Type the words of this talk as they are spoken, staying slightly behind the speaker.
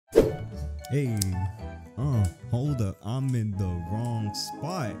Hey, hold up, I'm in the wrong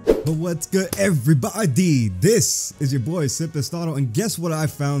spot. But what's good, everybody? This is your boy Simpistotle, and guess what I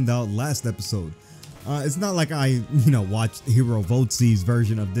found out last episode? It's not like I, watched Hero Votzi's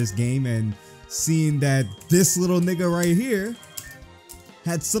version of this game and seeing that this little nigga right here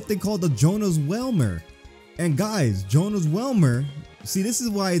had something called the Jonas Whelmer. And guys, Jonas Whelmer, see, this is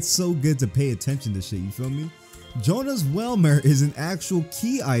why it's so good to pay attention to shit, you feel me? Jonas Whelmer is an actual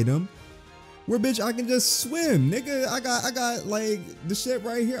key item where, bitch, I can just swim, nigga. I got like the shit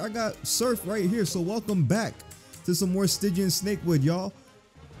right here. I got surf right here. So welcome back to some more Stygian Snakewood, y'all.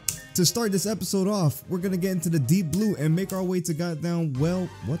 To start this episode off, we're gonna get into the deep blue and make our way to goddamn, well,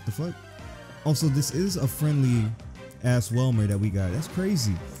 what the fuck? Also, this is a friendly ass Whelmer that we got. That's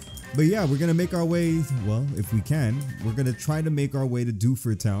crazy. But yeah, we're gonna make our way, well, if we can, we're gonna try to make our way to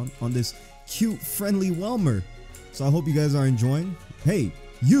Dewford Town on this cute, friendly Whelmer. So I hope you guys are enjoying. Hey,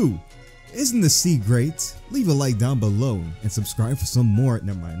 you! Isn't the sea great? Leave a like down below and subscribe for some more.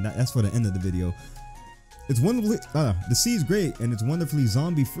 Never mind, that's for the end of the video. It's wonderfully, the sea is great and it's wonderfully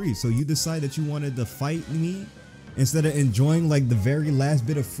zombie free. So you decide that you wanted to fight me instead of enjoying like the very last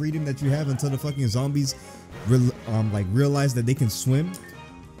bit of freedom that you have until the fucking zombies realize that they can swim.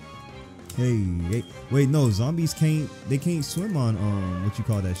 Hey, wait, no, zombies can't swim on what you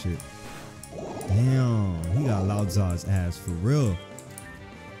call that shit. Damn, he got Loudza's ass for real.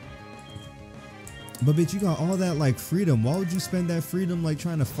 But bitch, you got all that like freedom. Why would you spend that freedom like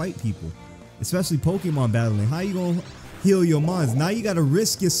trying to fight people? Especially Pokemon battling. How you gonna heal your mons? Now you gotta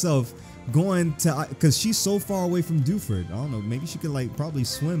risk yourself going to, cause she's so far away from Dewford. I don't know, maybe she could like probably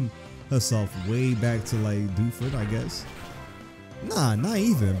swim herself way back to like Dewford, I guess. Nah, not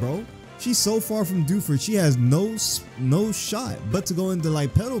even, bro. She's so far from Dewford, she has no shot but to go into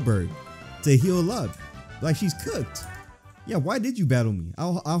like Petalburg to heal up. Like she's cooked. Yeah, why did you battle me?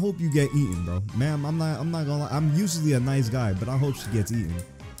 I hope you get eaten, bro. Ma'am, I'm not gonna lie. I'm usually a nice guy, but I hope she gets eaten.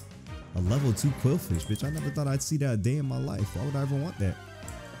 A level 2 quillfish, bitch. I never thought I'd see that a day in my life. Why would I ever want that?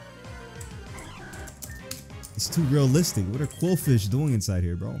 It's too realistic. What are quillfish doing inside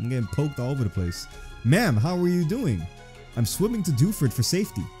here, bro? I'm getting poked all over the place. Ma'am, how are you doing? I'm swimming to Dewford for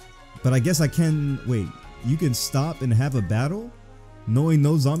safety. But I guess I can, wait, you can stop and have a battle? Knowing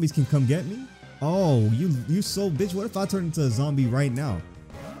no zombies can come get me? Oh, you so bitch. What if I turned into a zombie right now?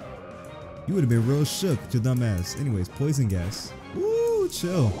 You would have been real shook with your dumb ass. Anyways, poison gas. Woo,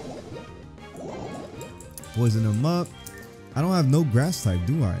 chill. Poison them up. I don't have no grass type,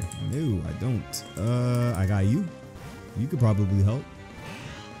 do I? No, I don't. I got you. You could probably help.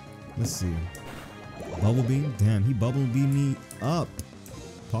 Let's see. Bubble beam. Damn, he bubble beamed me up.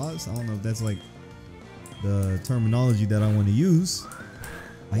 Pause. I don't know if that's like the terminology that I want to use.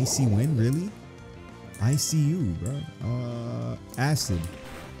 Icy wind, really? ICU, bro. Acid.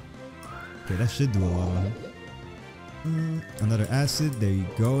 Okay, that should do a lot on him. Another acid. There you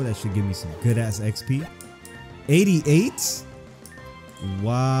go. That should give me some good ass XP. 88.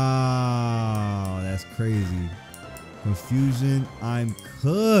 Wow, that's crazy. Confusion. I'm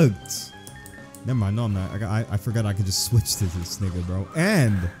cooked. Never mind. No, I'm not. I forgot I could just switch to this nigga, bro.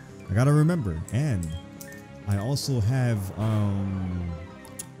 And I gotta remember. And I also have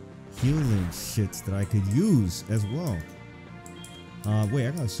healing shits that I could use as well. Wait,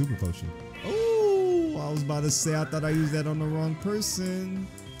 I got a super potion. Oh, I was about to say I thought I used that on the wrong person.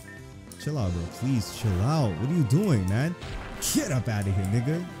 Chill out, bro. Please chill out. What are you doing, man? Get up out of here,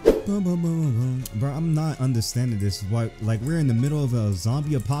 nigga. Bro, I'm not understanding this. Why, like, we're in the middle of a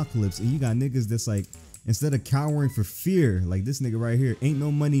zombie apocalypse and you got niggas that's like, instead of cowering for fear, like this nigga right here, ain't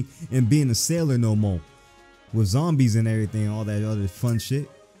no money in being a sailor no more. With zombies and everything, all that other fun shit.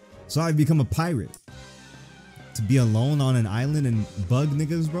 So I've become a pirate. To be alone on an island and bug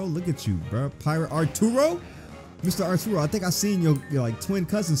niggas, bro. Look at you, bro. Pirate Arturo? Mr. Arturo, I think I seen your like twin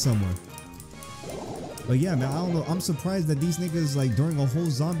cousin somewhere. But yeah, man, I don't know. I'm surprised that these niggas, like, during a whole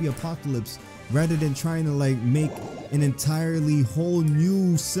zombie apocalypse, rather than trying to like make an entirely whole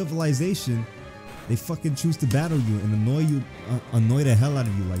new civilization, they fucking choose to battle you and annoy the hell out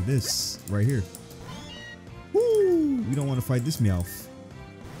of you like this right here. Woo! We don't want to fight this Meowth.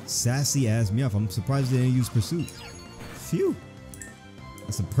 Sassy ass Meowth. I'm surprised they didn't use pursuit. Phew.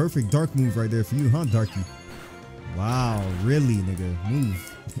 That's a perfect dark move right there for you, huh, Darky? Wow, really, nigga,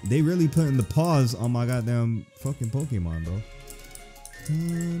 move. They really putting the pause on my goddamn fucking Pokemon, bro.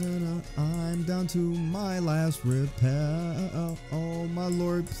 I'm down to my last repair. Oh my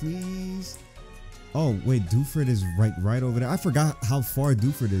lord, please. Oh wait, Dewford is right over there. I forgot how far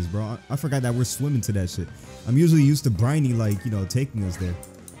Dewford is, bro. I forgot that we're swimming to that shit. I'm usually used to Briny, like, taking us there.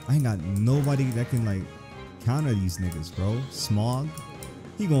 I ain't got nobody that can like counter these niggas, bro. Smog.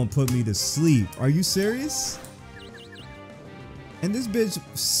 He gonna put me to sleep. Are you serious? And this bitch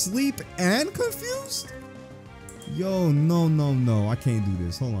sleep and confused? Yo, no. I can't do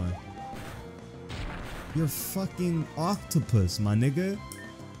this. Hold on. You're fucking octopus, my nigga.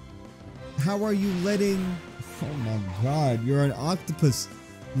 How are you letting... Oh my god, you're an octopus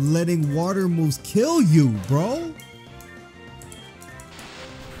letting water moves kill you, bro.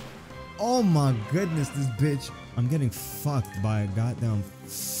 Oh my goodness, this bitch. I'm getting fucked by a goddamn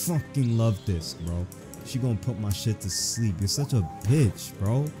fucking love this, bro. She gonna put my shit to sleep. You're such a bitch,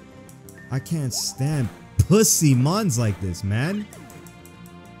 bro. I can't stand pussy mons like this, man.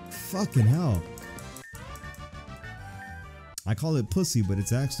 Fucking hell. I call it pussy, but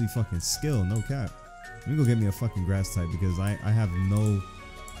it's actually fucking skill, no cap. Let me go get me a fucking grass type because I have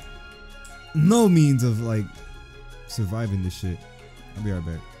no means of like surviving this shit. I'll be right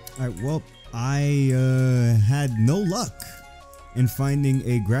back. Alright, well, I had no luck in finding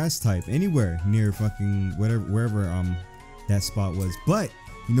a grass type anywhere near fucking wherever that spot was. But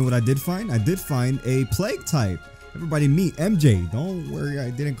you know what I did find? I did find a plague type. Everybody meet MJ. Don't worry, I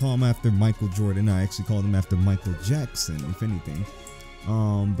didn't call him after Michael Jordan. I actually called him after Michael Jackson, if anything.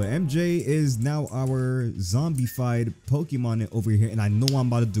 But MJ is now our zombified Pokemon over here, and I know what I'm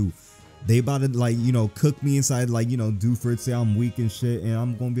about to do. They about to, like, you know, cook me inside, like, you know, do for it, say I'm weak and shit, and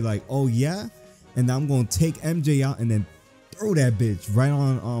I'm gonna be like, oh yeah, and I'm gonna take MJ out and then throw that bitch right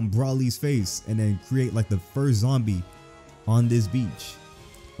on Brawly's face, and then create like the first zombie on this beach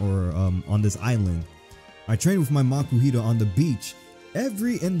or on this island. I trained with my Makuhita on the beach,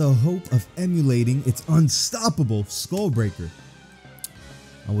 in the hope of emulating its unstoppable Skullbreaker.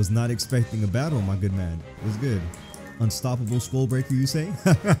 I was not expecting a battle, my good man. It was good. Unstoppable Skullbreaker, you say?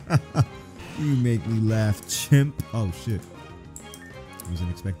 You make me laugh, chimp. Oh shit.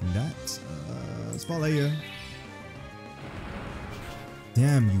 Wasn't expecting that. Spotlight here.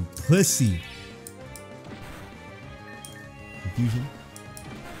 Damn, you pussy. Confusion.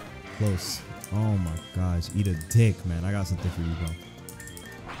 Close. Oh my gosh. Eat a dick, man. I got something for you,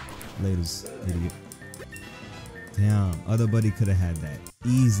 bro. Laters, idiot. Damn, other buddy could have had that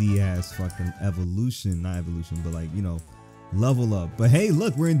easy ass fucking evolution. Not evolution, but like, you know, level up. But hey,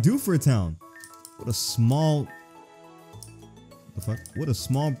 look, we're in Dewford Town. What a small... The fuck? What a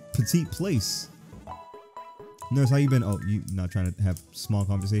small, petite place. Nurse, how you been? Oh, you not trying to have small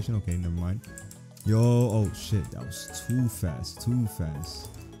conversation? Okay, never mind. Yo, oh shit, that was too fast, too fast.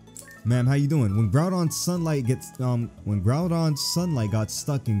 Ma'am, how you doing? When Groudon Sunlight got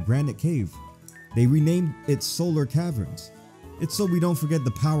stuck in Granite Cave, they renamed it Solar Caverns. It's so we don't forget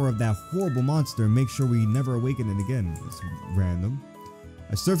the power of that horrible monster and make sure we never awaken it again. It's random.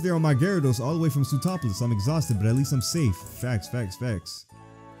 I surfed there on my Gyarados all the way from Sutopolis. I'm exhausted, but at least I'm safe. Facts, facts, facts.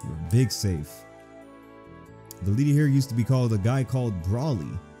 You're big safe. The leader here used to be called a guy called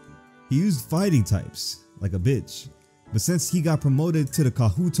Brawly. He used fighting types, like a bitch. But since he got promoted to the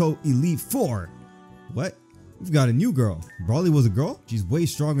Kahuto Elite 4, what? We've got a new girl. Brawly was a girl? She's way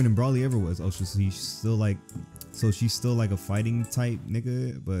stronger than Brawly ever was. Oh, so she's still like, a fighting type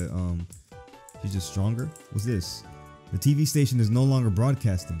nigga, but she's just stronger. What's this? The TV station is no longer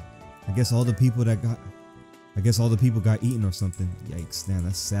broadcasting. I guess all the people got eaten or something. Yikes, damn,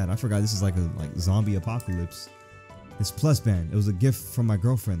 that's sad. I forgot this is like a zombie apocalypse. This plus band, it was a gift from my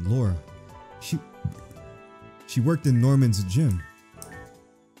girlfriend, Laura. She worked in Norman's gym.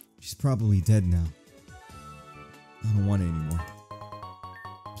 She's probably dead now. I don't want it anymore.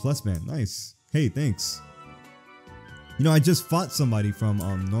 Plus band, nice. Hey, thanks. You know, I just fought somebody from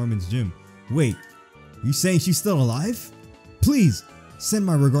Norman's gym. Wait, are you saying she's still alive? Please, send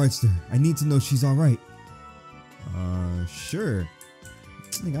my regards to her. I need to know she's alright. Sure.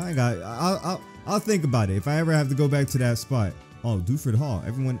 I'll think about it if I ever have to go back to that spot. Oh, Dewford Hall.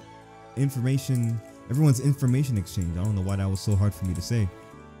 Everyone's information exchange. I don't know why that was so hard for me to say.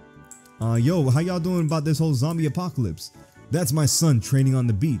 Yo, how y'all doing about this whole zombie apocalypse? That's my son training on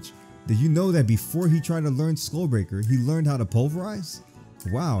the beach. Did you know that before he tried to learn Skullbreaker, he learned how to pulverize?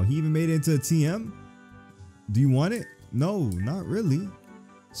 Wow, he even made it into a TM? Do you want it? No, not really.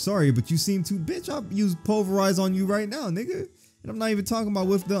 Sorry, but you seem too bitch. I'll use pulverize on you right now, nigga. And I'm not even talking about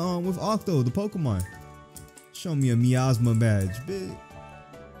with the with Octo, the Pokemon. Show me a Miasma badge, bitch.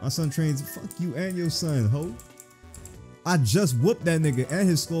 My son trains. Fuck you and your son, ho. I just whooped that nigga and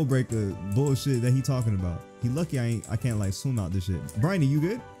his Skullbreaker bullshit that he talking about. He lucky I can't like swim out this shit. Bryony, you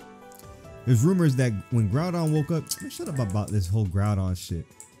good? There's rumors that when Groudon woke up, man, shut up about this whole Groudon shit.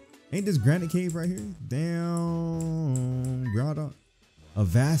 Ain't this Granite Cave right here? Damn, Groudon. A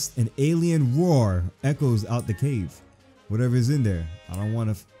vast and alien roar echoes out the cave. Whatever is in there, I don't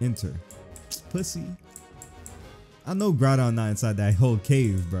want to enter. Pussy. I know Groudon not inside that whole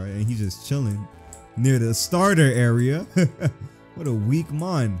cave, bro, and he's just chilling near the starter area. What a weak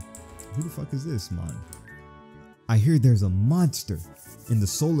mon. Who the fuck is this mon? I hear there's a monster in the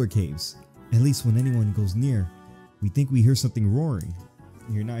solar caves. At least when anyone goes near, we think we hear something roaring.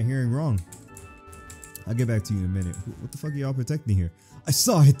 You're not hearing wrong. I'll get back to you in a minute. What the fuck are y'all protecting here? I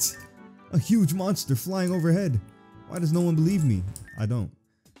saw it! A huge monster flying overhead. Why does no one believe me? I don't.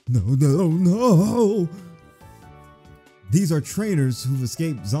 No, no, no! These are trainers who've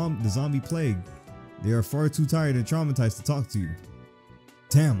escaped the zombie plague. They are far too tired and traumatized to talk to you.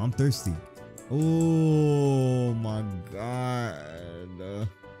 Damn, I'm thirsty. Oh my god.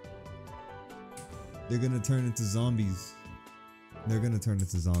 They're gonna turn into zombies. They're gonna turn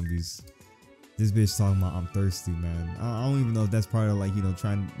into zombies. This bitch talking about I'm thirsty, man. I don't even know if that's part of like, you know,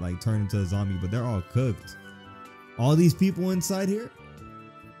 trying to like turn into a zombie, but they're all cooked. All these people inside here.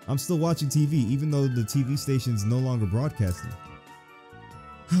 I'm still watching TV, even though the TV station's no longer broadcasting.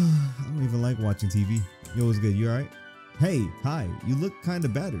 I don't even like watching TV. Yo, what's good? You alright? Hey, hi. You look kind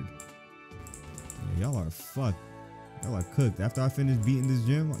of battered. Yeah, y'all are fucked. Y'all are cooked. After I finish beating this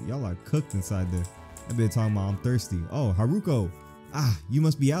gym, y'all are cooked inside there. I've been talking about I'm thirsty. Oh, Haruko. Ah, you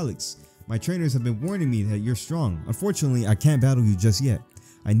must be Alex. My trainers have been warning me that you're strong. Unfortunately, I can't battle you just yet.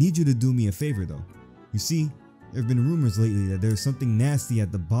 I need you to do me a favor though. You see, there have been rumors lately that there's something nasty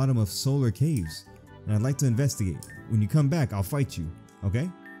at the bottom of solar caves, and I'd like to investigate. When you come back, I'll fight you, okay?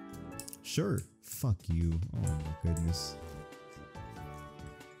 Sure. Fuck you. Oh my goodness.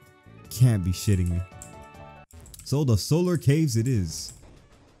 Can't be shitting me. So the solar caves it is.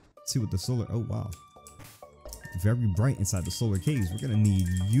 Let's see what the solar, oh wow. Very bright inside the solar caves. We're gonna need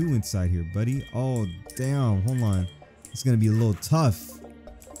you inside here, buddy. Oh damn, hold on. It's gonna be a little tough.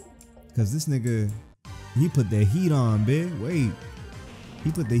 Cause this nigga, he put the heat on, bitch. Wait.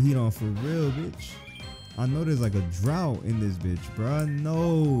 He put the heat on for real, bitch. I know there's like a drought in this bitch, bruh.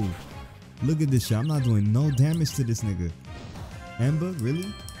 No. Look at this shit. I'm not doing no damage to this nigga. Ember,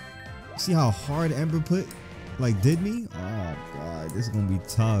 really? See how hard Ember did me? Oh god, this is gonna be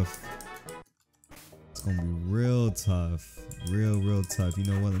tough. It's gonna be real tough. Real tough. You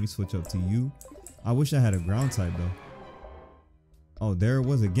know what? Let me switch up to you. I wish I had a ground type though. Oh, there it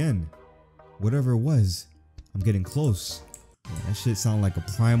was again. Whatever it was, I'm getting close. Yeah, that shit sound like a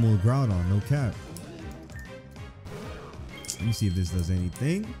primal Groudon, no cap. Let me see if this does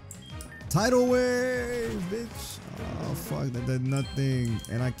anything. Tidal wave, bitch. Oh fuck, that did nothing,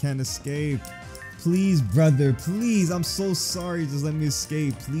 and I can't escape. Please, brother, please. I'm so sorry. Just let me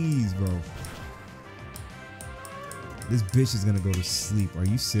escape, please, bro. This bitch is gonna go to sleep. Are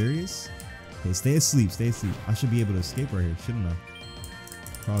you serious? Okay, stay asleep. Stay asleep. I should be able to escape right here, shouldn't I?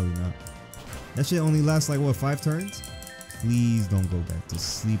 Probably not. That shit only lasts like what, 5 turns? Please don't go back to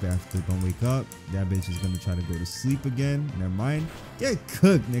sleep after. Don't wake up. That bitch is gonna try to go to sleep again. Never mind. Get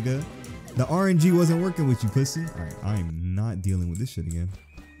cooked, nigga. The RNG wasn't working with you, pussy. All right, I am not dealing with this shit again.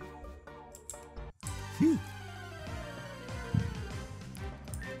 Phew.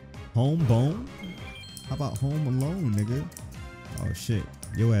 Home bone? How about home alone, nigga? Oh shit.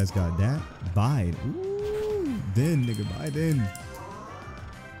 Your ass got that. Bide. Ooh. Then, nigga, bide then.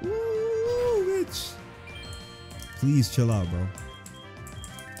 Ooh, bitch. Please chill out, bro.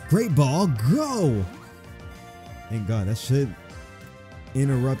 Great ball, go! Thank God, that should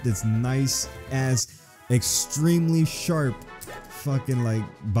interrupt its nice ass, extremely sharp fucking like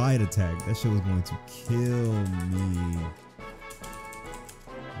bite attack. That shit was going to kill me.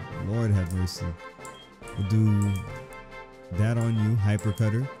 Lord have mercy. We'll do that on you, hyper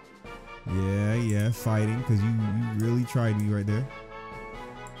cutter. Yeah, fighting, because you really tried me right there.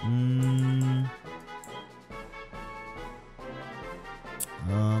 I'm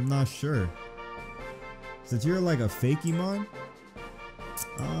not sure. Since you're like a fakey-mon,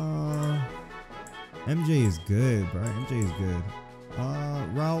 MJ is good, bro. MJ is good.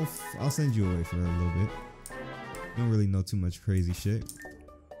 Ralph, I'll send you away for a little bit. Don't really know too much crazy shit.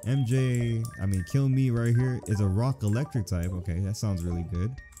 MJ, I mean, Kill Me right here is a rock electric type. Okay, that sounds really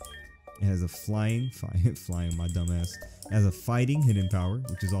good. It has a flying, my dumb ass. It has a fighting hidden power,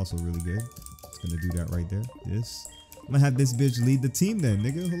 which is also really good. It's gonna do that right there. This. I'm gonna have this bitch lead the team then,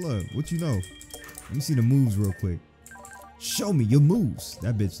 nigga. Hold up. What you know? Let me see the moves real quick. Show me your moves.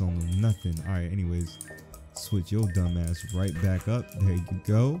 That bitch don't know nothing. Alright, anyways. Switch your dumb ass right back up. There you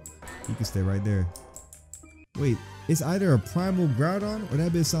go. You can stay right there. Wait, it's either a primal Groudon or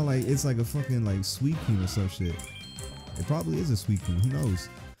that bitch sound like it's like a fucking like Sweet Queen or some shit. It probably is a Sweet Queen. Who knows?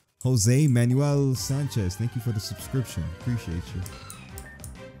 Jose Manuel Sanchez, thank you for the subscription. Appreciate you.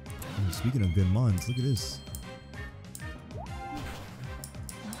 Oh, speaking of good mons, look at this.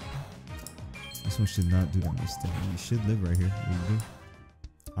 This one should not do that much thing. You should live right here. What do you do?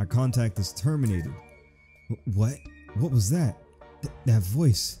 Our contact is terminated. What? What was that? That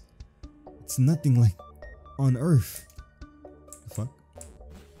voice. It's nothing like on Earth. The fuck?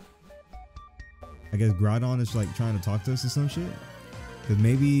 I guess Groudon is like trying to talk to us or some shit. Cause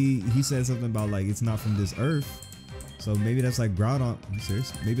maybe he said something about like it's not from this Earth. So maybe that's like Groudon. Are you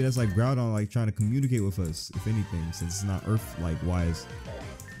serious? Maybe that's like Groudon like trying to communicate with us, if anything, since it's not Earth like wise.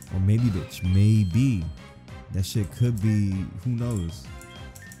 Or maybe, bitch, maybe that shit could be, who knows?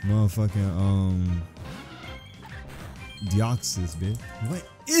 Motherfucking Deoxys, bitch. What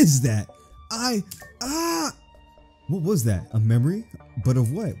is that? What was that? A memory? But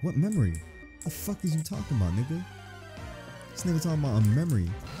of what? What memory? The fuck is you talking about, nigga? This nigga talking about a memory.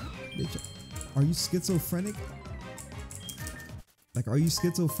 Bitch, are you schizophrenic? Like, are you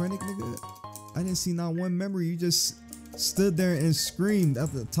schizophrenic, nigga? I didn't see not one memory. You just stood there and screamed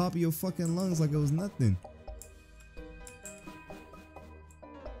at the top of your fucking lungs like it was nothing.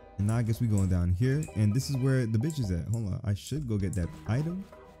 And now I guess we going down here. And this is where the bitch is at. Hold on. I should go get that item.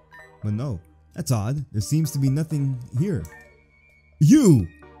 But no. That's odd. There seems to be nothing here. You!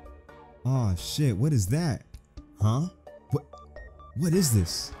 Oh shit, what is that? Huh? What is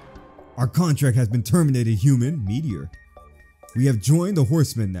this? Our contract has been terminated, human. Meteor. We have joined the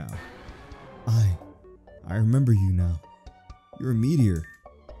Horsemen now. I remember you now. You're a Meteor.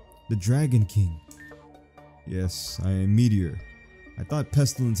 The Dragon King. Yes, I am Meteor. I thought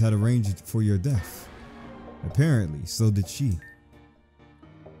Pestilence had arranged for your death. Apparently, so did she.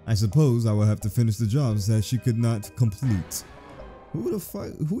 I suppose I will have to finish the jobs that she could not complete. Who the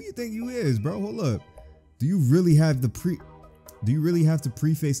fuck? Who you think you is, bro? Hold up. Do you really have to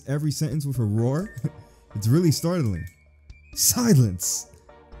preface every sentence with a roar? It's really startling. Silence,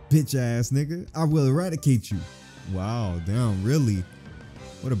 bitch ass nigga. I will eradicate you. Wow, damn, really?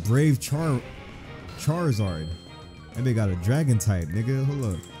 What a brave Charizard. That bitch got a dragon type, nigga.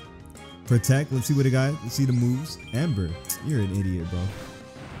 Hold up. Protect. Let's see what it got. Let's see the moves. Amber, you're an idiot, bro.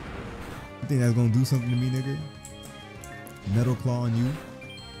 You think that's gonna do something to me, nigga? Metal Claw on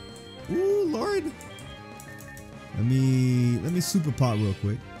you. Ooh, Lord. Let me super pot real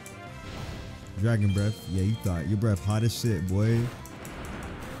quick. Dragon breath. Yeah, you thought your breath hot as shit, boy.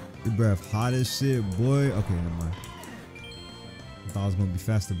 Your breath hot as shit, boy. Okay, never mind. I thought I was gonna be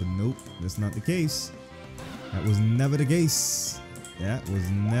faster, but nope, that's not the case. That was never the case. That was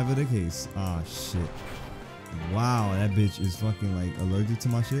never the case. Ah, shit. Wow, that bitch is fucking like allergic to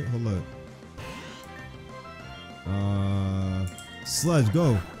my shit. Hold up. Sludge,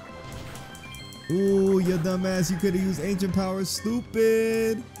 go. Ooh, you dumbass. You could have used ancient powers.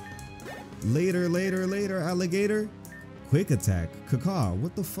 Stupid. Later, alligator. Quick attack. Kaka,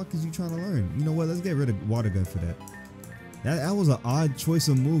 what the fuck is you trying to learn? You know what? Let's get rid of water gun for that. That was an odd choice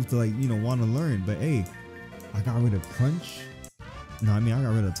of move to like, you know, want to learn. But hey, I got rid of crunch. No, I mean, I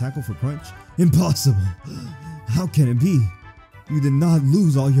got rid of tackle for crunch. Impossible. How can it be? You did not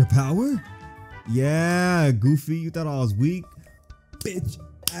lose all your power? Yeah, Goofy, you thought I was weak? Bitch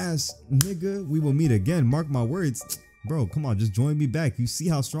ass nigga. We will meet again. Mark my words. Bro, come on, just join me back. You see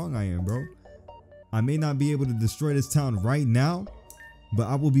how strong I am, bro. I may not be able to destroy this town right now, but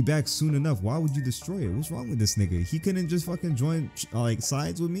I will be back soon enough. Why would you destroy it? What's wrong with this nigga? He couldn't just fucking join like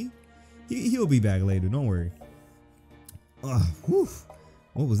sides with me? He'll be back later, don't worry. Whew.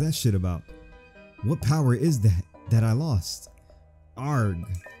 What was that shit about? What power is that I lost? Arg.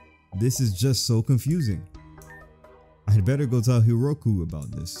 This is just so confusing. I'd better go tell Hiroku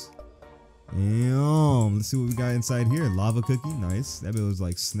about this. Damn, let's see what we got inside here. Lava cookie, nice. That bit was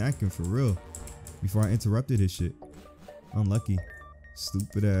like snacking for real before I interrupted his shit. Unlucky.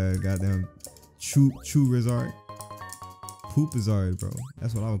 Stupid goddamn Charizard. Poopizard, bro.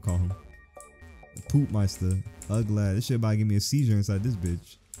 That's what I would call him. Poopmeister. Ugly. This shit about to give me a seizure inside this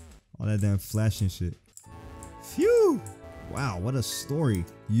bitch. All that damn flashing shit. Phew. Wow, what a story.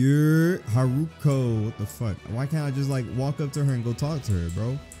 You're Haruko. What the fuck? Why can't I just like walk up to her and go talk to her,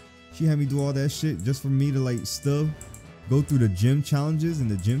 bro? She had me do all that shit just for me to like still go through the gym challenges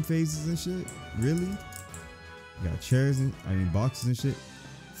and the gym phases and shit? Really? You got chairs and boxes and shit.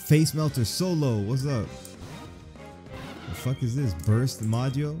 Face melter solo. What's up? The fuck is this? Burst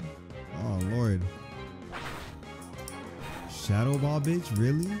Maggio? Oh lord. Shadow Ball, bitch?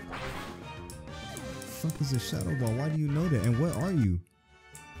 Really? Fuck is a Shadow Ball? Why do you know that? And what are you?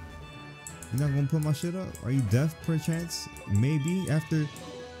 You're not gonna put my shit up? Are you deaf perchance? Maybe after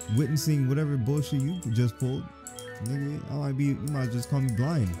witnessing whatever bullshit you just pulled. Nigga, you might just call me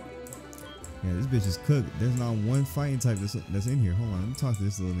blind. Yeah, this bitch is cooked. There's not one fighting type that's in here. Hold on, let me talk to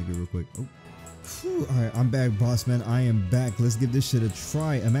this little nigga real quick. Oh, Alright, I'm back, boss man. I am back. Let's give this shit a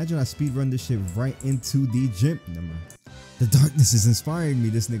try. Imagine I speedrun this shit right into the gym. Never mind. The darkness is inspiring me,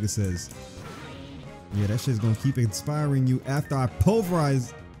 this nigga says. Yeah, that shit's gonna keep inspiring you after I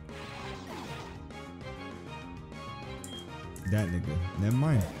pulverize that nigga. Never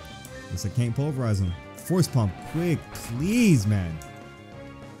mind. Guess I can't pulverize him. Force pump, quick, please, man.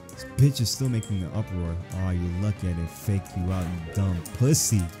 This bitch is still making an uproar. Oh, you lucky I didn't fake you out, you dumb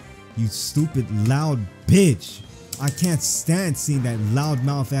pussy. You stupid loud bitch. I can't stand seeing that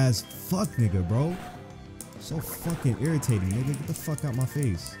loudmouth ass fuck nigga, bro. So fucking irritating, nigga. Get the fuck out my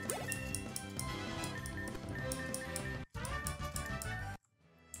face.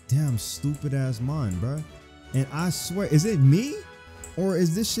 Damn stupid ass mon, bro. And I swear, is it me? Or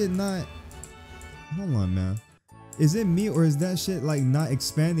is this shit not... Hold on, man. Is it me or is that shit like not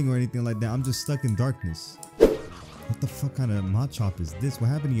expanding or anything like that? I'm just stuck in darkness. What the fuck kind of Machop is this? What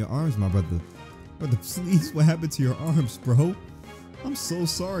happened to your arms, my brother? Brother, please, what happened to your arms, bro? I'm so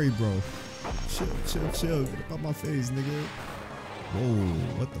sorry, bro. Chill, chill, chill. Get up out my face, nigga.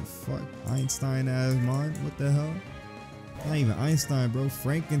 Whoa, what the fuck? Einstein ass mon? What the hell? Not even Einstein, bro.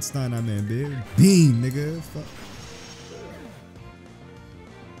 Frankenstein, I mean, bitch. Beam, nigga. Fuck.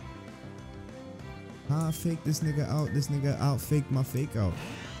 How I fake this nigga out? This nigga out faked my fake out.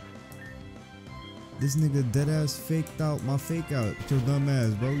 This nigga dead ass faked out my fake out. Your dumb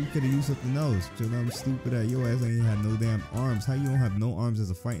ass, bro. You could have used something else. Your dumb stupid ass. Your ass ain't had no damn arms. How you don't have no arms as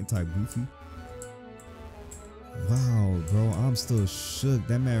a fighting type, goofy? Wow, bro. I'm still shook.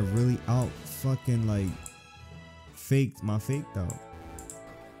 That man really out fucking like faked my faked out.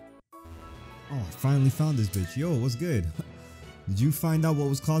 Oh, I finally found this bitch. Yo, what's good? Did you find out what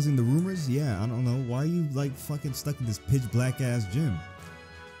was causing the rumors? Yeah, I don't know. Why are you like fucking stuck in this pitch black ass gym?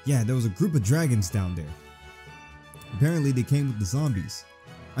 Yeah, there was a group of dragons down there. Apparently they came with the zombies.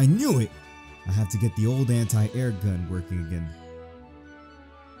 I knew it! I have to get the old anti-air gun working again.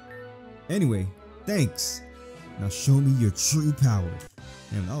 Anyway, thanks. Now show me your true power.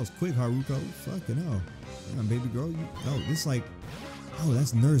 Damn, that was quick, Haruko. Fucking hell. Damn, baby girl. This like... Oh,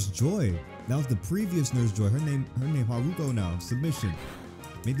 that's Nurse Joy. That was the previous Nurse Joy. Her name Haruko now. Submission.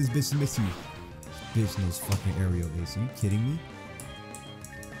 Make this bitch submit to you. This bitch knows fucking aerial ace. Are you kidding me?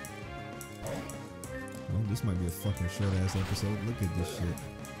 Well, this might be a fucking short ass episode. Look at this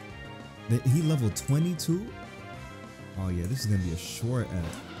shit. He level 22? Oh yeah, this is gonna be a short ep.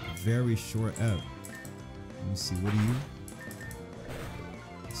 Very short ep. Let me see, what are you?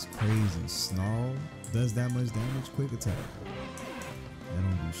 It's crazy. Snarl does that much damage? Quick attack. I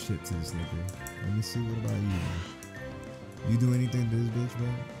don't do shit to this nigga. Let me see, what about you, man? You do anything to this bitch, bro?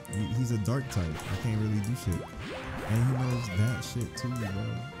 He's a dark type. I can't really do shit. And he knows that shit too, bro.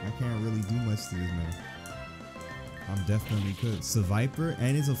 I can't really do much to this man. I'm definitely cooked. Survivor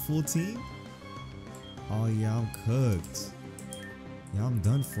and it's a full team? Oh yeah, I'm cooked. Yeah, I'm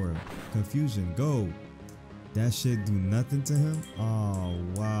done for him. Confusion, go. That shit do nothing to him? Oh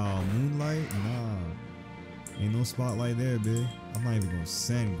wow, Moonlight? Nah. Ain't no spotlight there, bitch. I'm not even gonna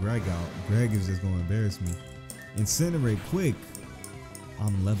send Greg out. Greg is just gonna embarrass me. Incinerate, quick.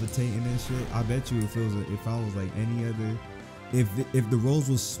 I'm levitating and shit. I bet you if I was like any other, if the roles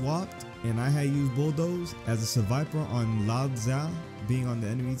was swapped and I had used Bulldoze as a survivor on Lao Zha being on the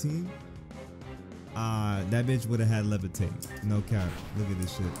enemy team, that bitch would have had levitate. No cap. Look at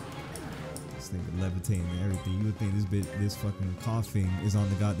this shit. This nigga levitating and everything. You would think this fucking coughing is on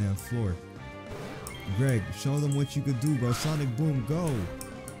the goddamn floor. Greg, show them what you could do, bro. Sonic Boom, go.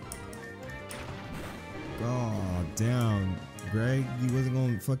 God damn. Greg, you wasn't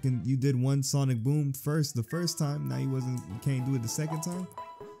gonna fucking, you did one Sonic Boom the first time. Now you can't do it the second time.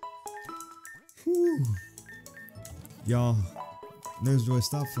 Whew. Y'all, Nurse Joy,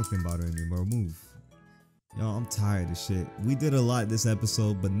 stop fucking bothering me, bro. Move. Y'all, I'm tired of shit. We did a lot this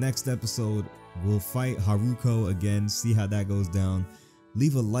episode, but next episode we'll fight Haruko again, see how that goes down.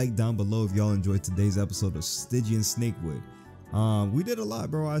 Leave a like down below if y'all enjoyed today's episode of Stygian Snakewood. We did a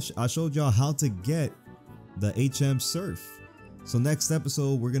lot, bro. I showed y'all how to get the HM Surf. So next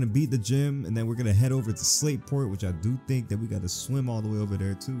episode, we're going to beat the gym, and then we're going to head over to Slateport, which I do think that we got to swim all the way over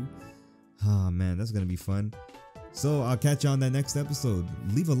there too. Ah, man, that's going to be fun. So I'll catch you on that next episode.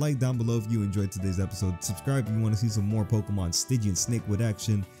 Leave a like down below if you enjoyed today's episode. Subscribe if you want to see some more Pokemon Stygian Snakewood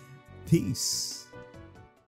action. Peace.